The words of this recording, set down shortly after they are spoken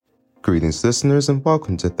Greetings listeners and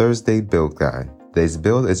welcome to Thursday Build Guide. Today's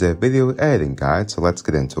build is a video editing guide, so let's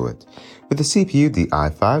get into it. With the CPU, the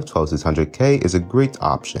i5-12600K is a great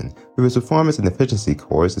option. With its performance and efficiency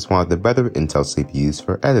cores, it's one of the better Intel CPUs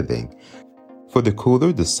for editing. For the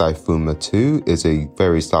cooler, the Cyfuma 2 is a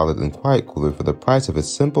very solid and quiet cooler for the price of a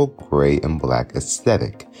simple gray and black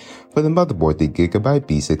aesthetic. For the motherboard, the Gigabyte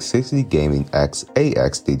B660 Gaming X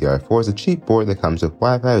AX DDR4 is a cheap board that comes with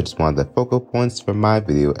Wi-Fi, which is one of the focal points for my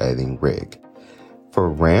video editing rig. For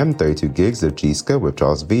RAM, 32 gigs of G-SCA with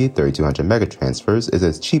JAWS V 3200 mega transfers is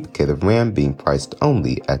a cheap kit of RAM being priced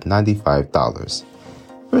only at $95.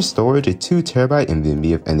 For storage, a 2TB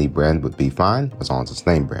NVMe of any brand would be fine, as long as it's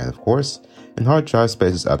name brand of course, and hard drive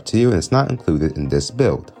space is up to you and it's not included in this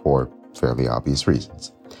build for fairly obvious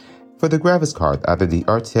reasons. For the graphics card, either the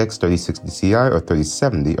RTX 3060 Ti or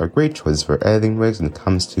 3070 are great choices for editing rigs when it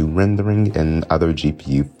comes to rendering and other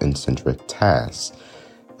GPU-centric tasks.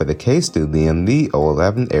 For the case, the Lian Li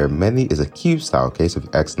O11 Air Mini is a cube-style case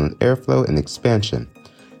with excellent airflow and expansion.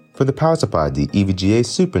 For the power supply, the EVGA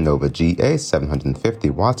Supernova GA 750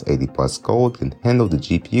 watts 80 plus gold can handle the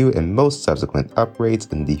GPU and most subsequent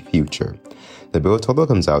upgrades in the future. The build total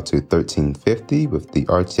comes out to $1,350 with the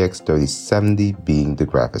RTX 3070 being the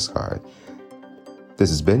graphics card. This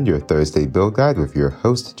has been your Thursday Build Guide with your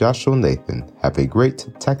host Joshua Nathan. Have a great,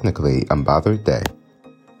 technically unbothered day.